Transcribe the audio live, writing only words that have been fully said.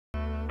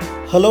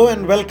Hello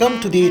and welcome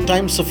to the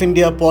Times of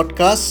India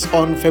podcast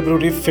on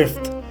February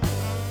 5th.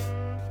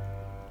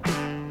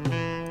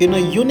 In a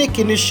unique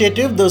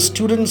initiative, the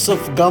students of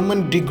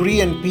Government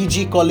Degree and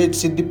PG College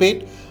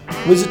Siddipet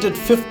visited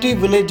 50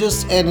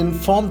 villages and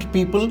informed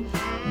people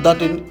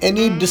that in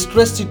any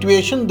distress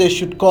situation they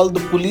should call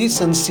the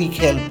police and seek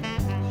help.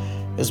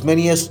 As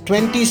many as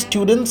 20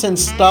 students and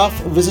staff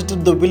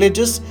visited the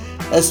villages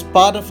as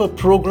part of a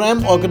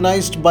program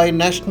organized by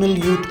National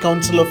Youth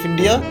Council of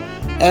India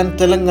and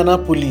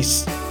Telangana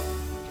Police.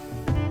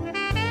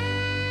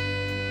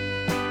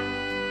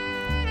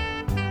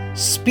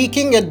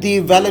 Speaking at the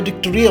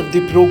valedictory of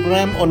the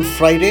program on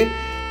Friday,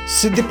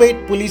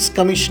 Siddipet Police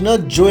Commissioner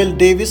Joel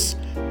Davis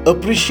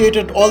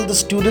appreciated all the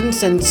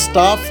students and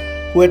staff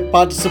who had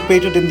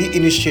participated in the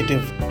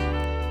initiative.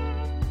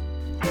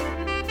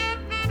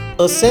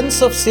 A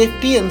sense of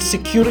safety and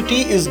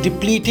security is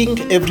depleting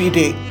every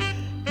day.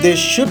 There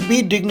should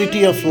be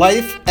dignity of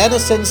life, and a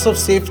sense of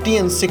safety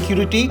and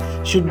security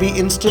should be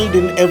instilled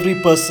in every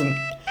person.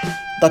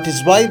 That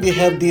is why we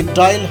have the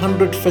Dial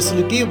 100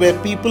 facility where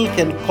people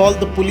can call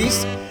the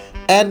police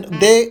and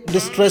their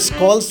distress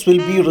calls will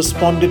be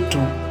responded to,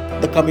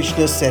 the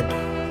commissioner said.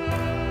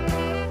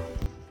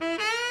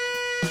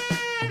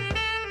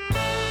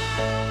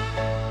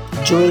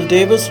 Joel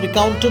Davis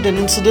recounted an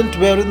incident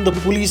wherein the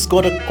police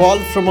got a call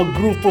from a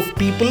group of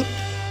people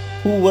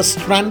who were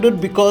stranded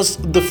because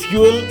the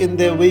fuel in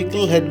their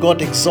vehicle had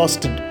got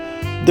exhausted.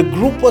 The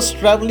group was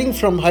travelling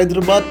from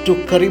Hyderabad to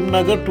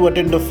Karimnagar to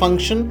attend a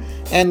function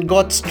and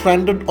got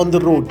stranded on the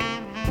road.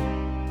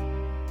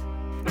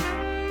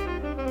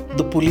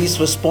 The police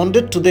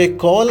responded to their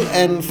call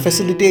and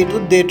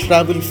facilitated their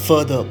travel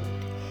further.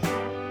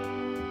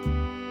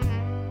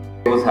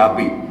 I was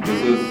happy.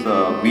 This is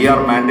we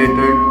are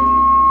mandated.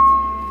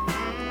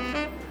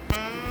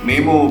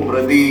 మేము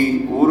ప్రతి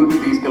ఊరికి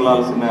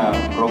తీసుకెళ్లాల్సిన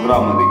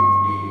programme అది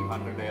ఈ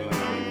 100 డేల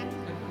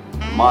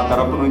మా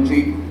తరపు నుంచి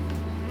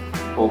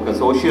ఒక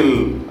social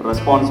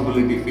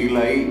responsibility feel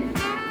అయ్యి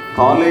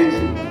కాలేజ్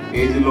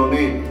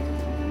ఏజ్లోనే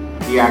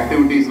ఈ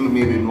యాక్టివిటీస్లో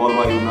మీరు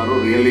ఇన్వాల్వ్ అయి ఉన్నారు.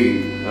 Really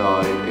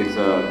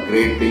it's a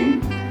great thing.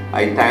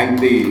 I thank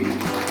the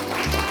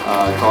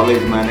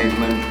college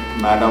management,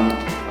 madam,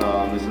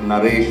 Mr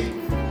Naresh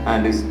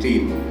and his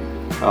team.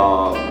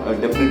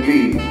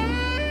 Definitely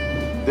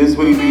this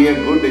will be a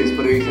good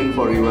inspiration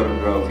for your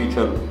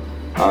future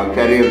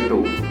career too.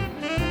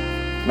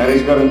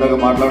 Naresh గారు ఇందాక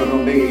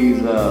మాట్లాడుతుంటే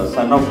is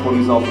son of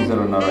police officer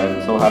ఉన్నారు. I'm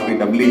so happy,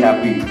 doubly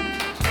happy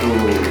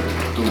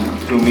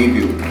to meet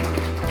you.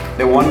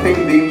 The one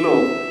thing దీనిలో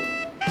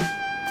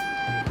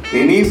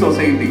any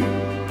society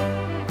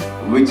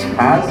which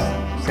has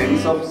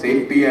sense of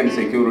safety and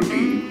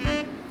security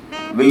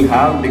will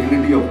have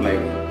dignity of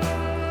life.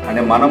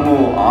 అంటే మనము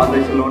ఆ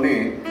దశలోనే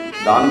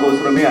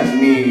దానికోసమే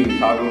అన్ని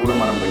శాఖలు కూడా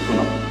మనం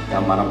పెట్టుకున్నాం.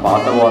 మన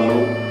పాత వాళ్ళు,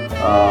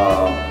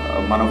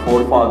 మన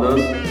ఫోర్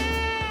ఫాదర్స్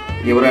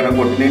ఎవరైనా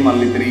కొట్టినే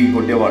మళ్ళీ తిరిగి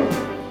కొట్టేవాడు.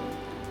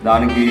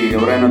 దానికి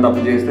ఎవరైనా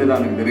తప్పు చేస్తే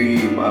దానికి తిరిగి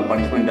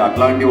పనిష్మెంట్.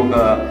 అట్లాంటి ఒక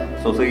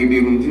సొసైటీ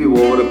నుంచి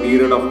ఓవర్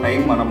పీరియడ్ ఆఫ్ టైం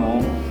మనము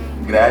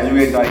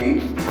గ్రాడ్యుయేట్ అయ్యి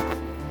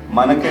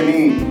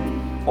మనకని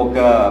ఒక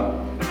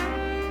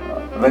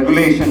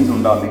రెగ్యులేషన్స్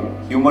ఉండాలి.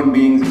 Human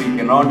beings we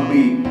cannot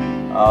be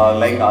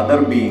like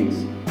other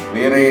beings.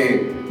 వేరే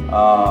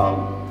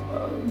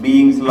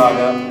బీయింగ్స్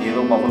లాగా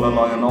ఏదో బఫలో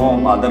లాగానో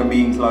అదర్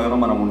బీయింగ్స్ లాగానో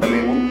మనం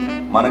ఉండలేము.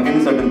 మనకని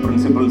సర్టన్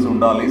ప్రిన్సిపల్స్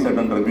ఉండాలి,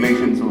 సర్టన్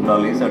రెగ్యులేషన్స్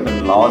ఉండాలి,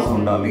 సర్టన్ లాస్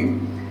ఉండాలి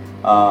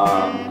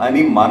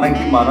అని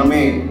మనకి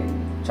మనమే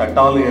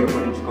చట్టాలు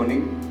ఏర్పరచుకొని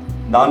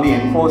దాన్ని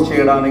ఎన్ఫోర్స్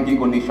చేయడానికి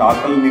కొన్ని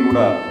శాఖల్ని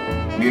కూడా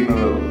మీరు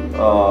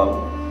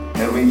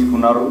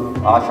నిర్వహించుకున్నారు.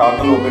 ఆ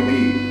శాఖలో ఒకటి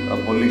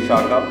పోలీస్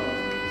శాఖ.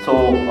 So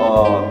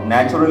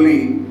naturally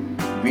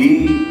we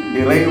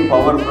derive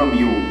power from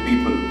you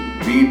people.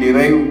 We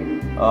derive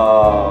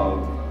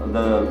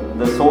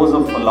the source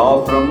of law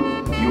from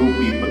you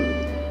people.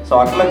 So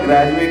అట్లా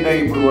గ్రాడ్యుయేట్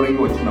అయ్యి ఇప్పుడు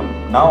వరకు వచ్చినాం.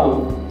 నౌ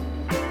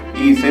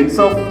ఈ sense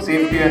of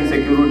safety and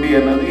security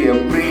అన్నది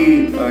every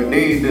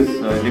day it is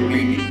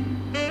depleting.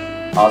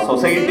 ఆ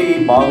society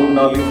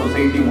బాగుండాలి,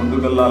 society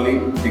ముందుకెళ్ళాలి,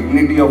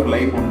 డిగ్నిటీ ఆఫ్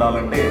లైఫ్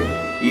ఉండాలంటే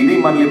ఇది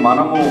మళ్ళీ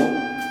మనము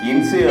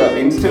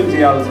ఇన్స్టిల్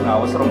చేయాల్సిన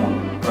అవసరం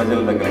ఉంది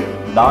ప్రజల దగ్గర.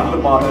 దాంట్లో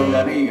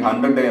భాగంగానే ఈ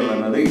 100 డేస్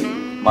అన్నది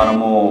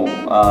మనము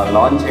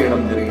లాంచ్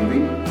చేయడం జరిగింది.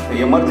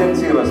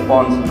 ఎమర్జెన్సీ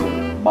రెస్పాన్స్లో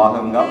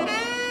భాగంగా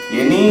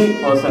any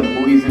person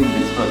who is in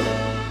distress.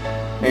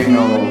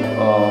 నేను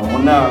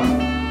మొన్న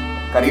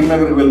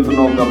కరీంనగర్కి వెళ్తున్న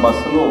ఒక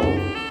బస్సులో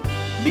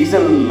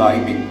డీజిల్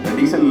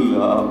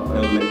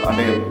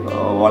అంటే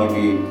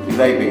వాళ్ళకి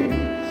ఇదైపోయింది.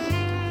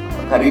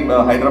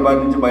 హైదరాబాద్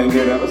నుంచి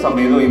బయలుదేరారు,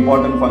 ఏదో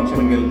ఇంపార్టెంట్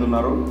ఫంక్షన్కి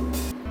వెళ్తున్నారు.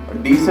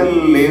 డీజిల్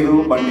లేదు,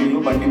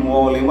 బండి మూవ్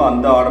అవ్వలేము,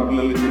 అంత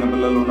ఆడపిల్లలు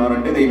చిన్నపిల్లలు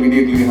ఉన్నారంటే దే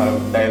ఇమీడియట్లీ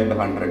డయల్డ్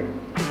 100.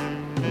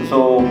 సో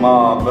మా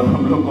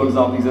లోకల్స్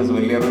ఆఫీసర్స్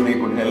వెళ్ళారు, they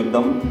could help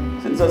them.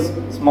 It's a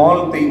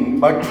small thing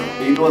but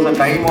it was a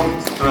time of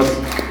stress,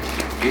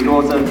 it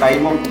was a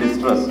time of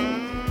distress.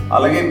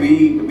 అలాగే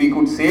we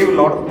could save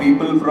lot of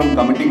people from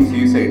committing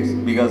suicides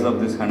because of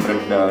this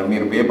 100.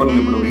 మీరు పేపర్లు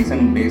ఇప్పుడు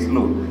recent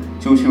డేస్లో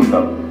చూసి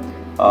ఉంటారు.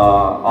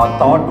 ఆ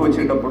thought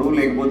వచ్చేటప్పుడు,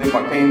 లేకపోతే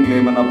పక్క ఇంట్లో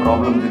ఏమైనా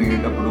ప్రాబ్లం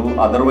జరిగేటప్పుడు,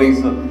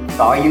 అదర్వైజ్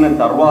తాగిన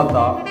తర్వాత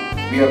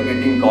వీఆర్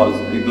గెటింగ్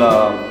కాల్స్, ఇట్లా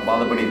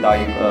బాధపడి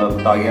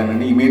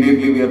తాగానని.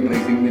 Immediately we are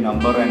tracing the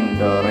number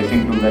and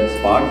rushing to that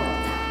spot.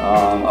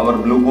 Our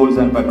blue coals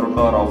and petrol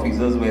car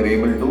officers were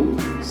able to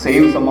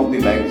save some of the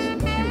lives.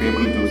 ఈ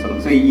పేపర్లు చూస్తారు.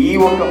 సో ఈ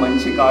ఒక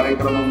మంచి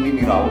కార్యక్రమంని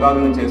మీరు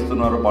అవగాహన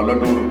చేస్తున్నారు,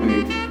 పల్లెటూరుకి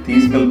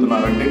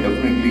తీసుకెళ్తున్నారంటే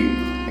definitely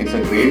it's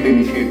a great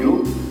initiative.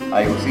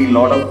 I see a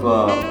lot of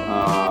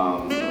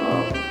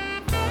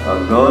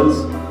girls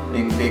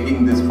in taking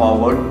this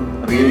forward.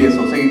 Really a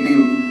society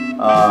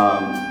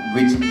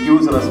which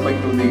gives respect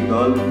to the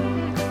girl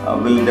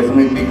will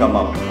definitely come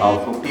up.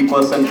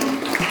 50%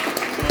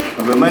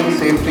 women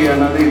safety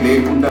another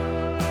lekunda.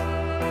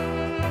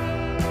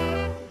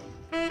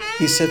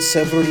 He said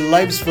several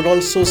lives were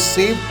also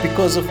saved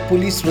because of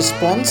police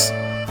response.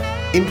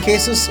 In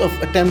cases of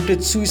attempted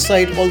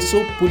suicide also,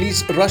 police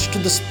rushed to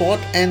the spot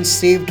and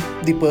saved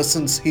the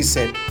persons, he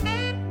said.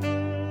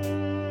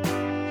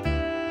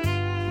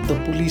 The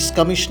police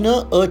commissioner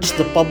urged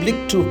the public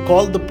to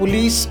call the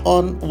police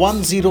on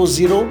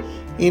 100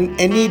 in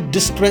any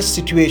distress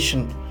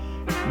situation.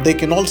 They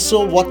can also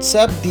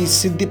WhatsApp the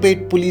Siddipet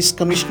Police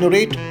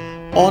Commissionerate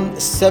on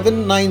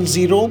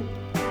 790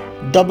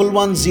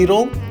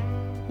 110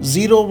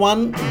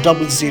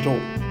 0100.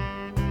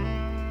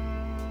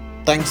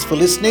 Thanks for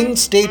listening.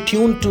 Stay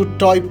tuned to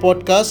Toy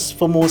Podcasts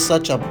for more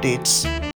such updates.